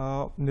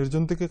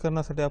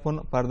 निर्जंतुकीकरणासाठी आपण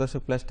पारदर्शक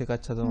प्लास्टिक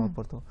आच्छादन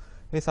वापरतो.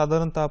 हे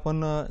साधारणतः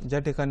आपण ज्या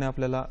ठिकाणी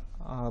आपल्याला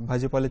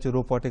भाजीपाल्याची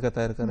रोपवाटिका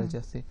तयार करायची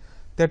असते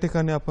त्या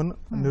ठिकाणी आपण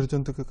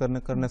निर्जंतुकीकरण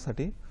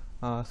करण्यासाठी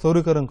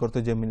सौरीकरण करतो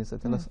जमिनीचं,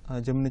 त्याला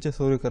जमिनीचे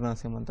सौरीकरण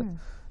असे म्हणतात.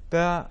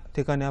 त्या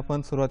ठिकाणी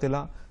आपण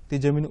सुरुवातीला ती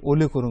जमीन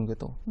ओली करून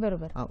घेतो.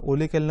 बरोबर.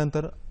 ओली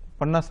केल्यानंतर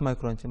 50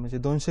 मायक्रॉनचे म्हणजे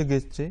 200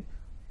 गेजचे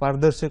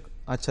पारदर्शक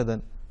आच्छादन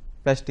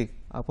प्लास्टिक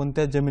आपण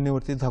त्या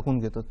जमिनीवरती झाकून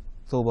घेतो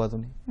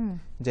चौबाजूने,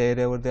 ज्या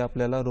एरियावरती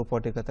आपल्याला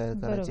रोपवाटिका तयार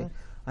करायची.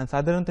 आणि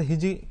साधारणतः ही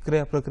जी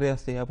प्रक्रिया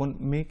असते आपण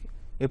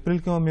एप्रिल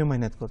किंवा मे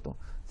महिन्यात करतो.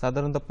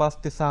 साधारणतः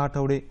 5 ते 6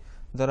 आठवडे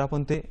जर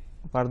आपण ते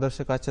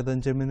पारदर्शक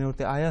आच्छादन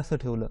जमिनीवरती आहे असं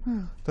ठेवलं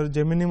तर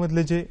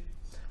जमिनीमधले जे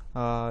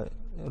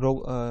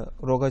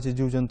रोगाचे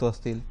जीवजंतू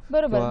असतील,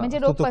 म्हणजे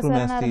रोग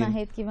पसरणार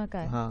नाहीत किंवा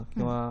काय,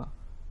 किंवा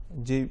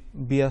जे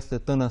बिया असतात,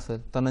 तण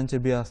असेल, तणांचे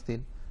बिया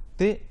असतील,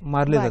 ते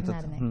मारले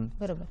जातात.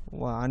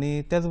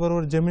 आणि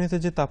त्याचबरोबर जमिनीचं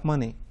जे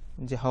तापमान आहे,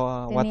 जे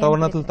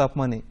वातावरणातील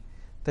तापमान आहे,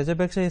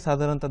 त्याच्यापेक्षा हे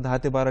साधारणतः 10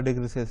 ते 12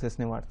 डिग्री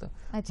सेल्सिअसने वाढतं.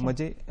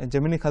 म्हणजे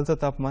जमिनीखालचं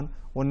तापमान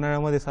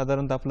उन्हाळ्यामध्ये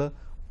साधारणतः आपलं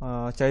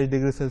 40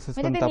 डिग्री सेल्सिअस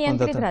पर्यंत तापमान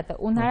जातं,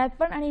 उन्हाळ्यात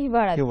पण आणि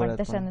हिवाळ्यात पण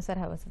तशानुसार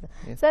हवं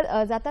असतं.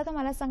 सर, जाता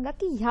मला सांगा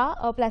की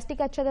ह्या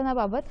प्लास्टिक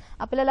आच्छादनाबाबत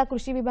आपल्याला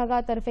कृषी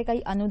विभागातर्फे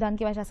काही अनुदान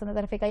किंवा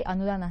शासनातर्फे काही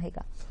अनुदान आहे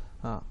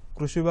का?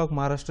 कृषी विभाग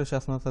महाराष्ट्र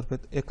शासनातर्फे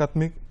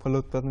एकात्मिक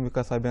फलोत्पादन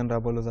विकास अभियान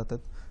राबवलं जातं.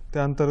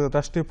 त्या अंतर्गत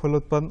राष्ट्रीय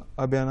फलोत्पादन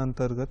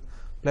अभियानांतर्गत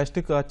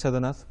प्लास्टिक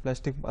आच्छादनास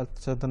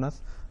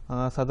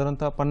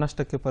साधारणतः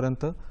 50%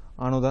 पर्यंत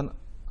अनुदान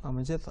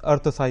म्हणजे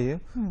अर्थसहाय्य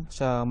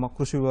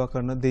कृषी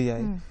विभागाकडून देय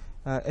आहे.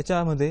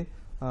 याच्यामध्ये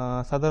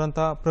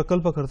साधारणतः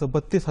प्रकल्प खर्च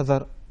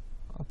 32,000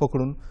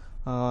 पकडून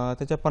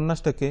त्याच्या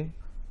 50%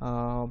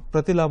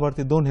 प्रति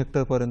लाभार्थी 2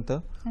 हेक्टर पर्यंत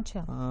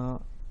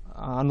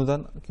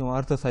अनुदान किंवा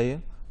अर्थसहाय्य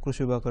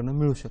कृषी विभागाकडून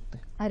मिळू शकते.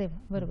 अरे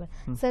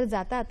बरोबर. सर,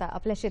 जाता आता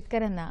आपल्या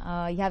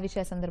शेतकऱ्यांना या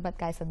विषयासंदर्भात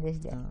काय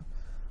संदेश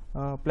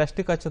द्या?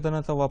 प्लास्टिक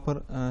आच्छादनाचा वापर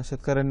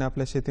शेतकऱ्यांनी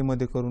आपल्या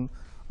शेतीमध्ये करून,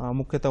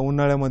 मुख्यतः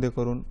उन्हाळ्यामध्ये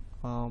करून,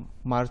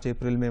 मार्च,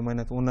 एप्रिल, मे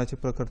महिन्यात उन्हाची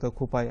प्रखरता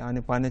खूप आहे आणि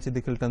पाण्याची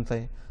देखील टंचाई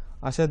आहे,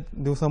 अशा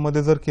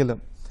दिवसामध्ये जर केलं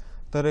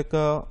तर एक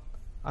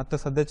आता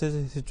सध्याच्या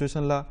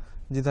सिच्युएशनला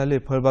जी झाली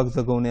फळबाग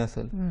जगवणे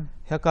असेल,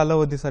 ह्या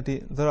कालावधीसाठी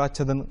जर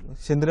आच्छादन,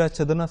 सेंद्रिय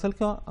आच्छादन असेल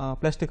किंवा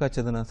प्लास्टिक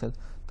आच्छादन असेल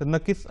तर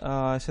नक्कीच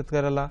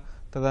शेतकऱ्याला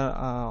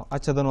त्याचा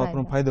आच्छादन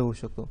वापरून फायदा होऊ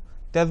शकतो.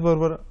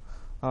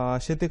 त्याचबरोबर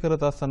शेती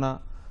करत असताना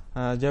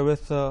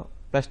ज्यावेळेस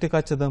प्लास्टिक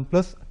आच्छादन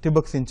प्लस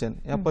ठिबक सिंचन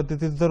या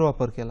पद्धतीत जर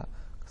वापर केला,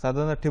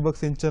 साधारण ठिबक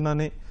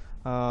सिंचनाने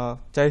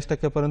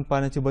 40% पर्यंत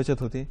पाण्याची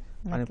बचत होते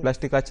आणि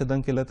प्लास्टिक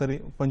आच्छादन केलं तरी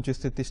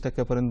 25 ते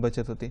 30% पर्यंत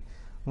बचत होते.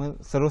 मग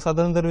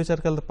सर्वसाधारण जर विचार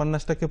केला तर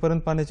 50%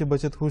 पर्यंत पाण्याची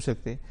बचत होऊ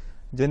शकते,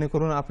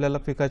 जेणेकरून आपल्याला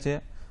पिकाचे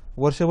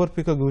वर्षभर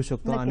पिकं घेऊ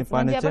शकतो आणि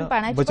पाण्याची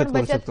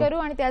बचत करू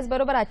आणि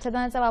त्याचबरोबर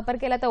आच्छादनाचा वापर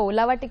केला तर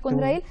ओलावा टिकून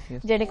राहील,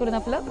 जेणेकरून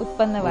आपलं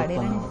उत्पन्न वाढेल.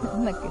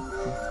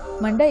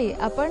 नक्कीच. मंडळी,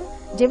 आपण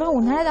जेव्हा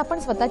उन्हाळ्यात आपण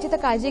स्वतःची तर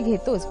काळजी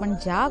घेतोच, पण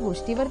ज्या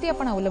गोष्टीवरती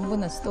आपण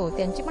अवलंबून असतो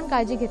त्यांची पण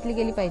काळजी घेतली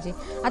गेली पाहिजे.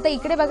 आता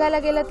इकडे बघायला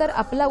गेलं तर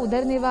आपला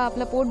उदरनिर्वाह,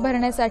 आपलं पोट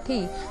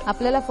भरण्यासाठी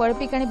आपल्याला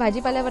फळपीक आणि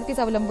भाजीपाल्यावरतीच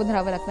अवलंबून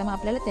राहावं लागतं. मग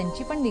आपल्याला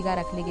त्यांची पण निगा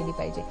राखली गेली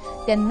पाहिजे.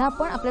 त्यांना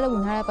पण आपल्याला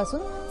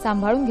उन्हाळ्यापासून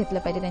सांभाळून घेतलं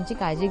पाहिजे, त्यांची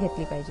काळजी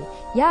घेतली पाहिजे.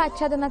 या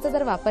आच्छादनाचा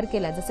जर वापर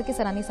केला, जसं की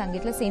सरांनी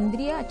सांगितलं,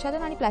 सेंद्रिय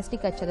आच्छादन आणि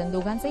प्लास्टिक आच्छादन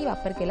दोघांचाही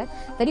वापर केला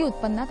तरी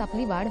उत्पन्नात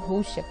आपली वाढ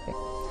होऊ शकते.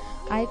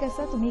 आहे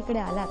कसं, तुम्ही इकडे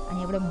आलात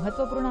आणि एवढं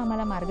महत्त्वपूर्ण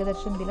आम्हाला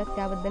मार्गदर्शन दिलं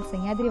त्याबद्दल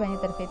सह्याद्री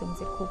वाहिनीतर्फे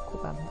तुमचे खूप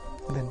खूप आभार.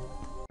 धन्यवाद.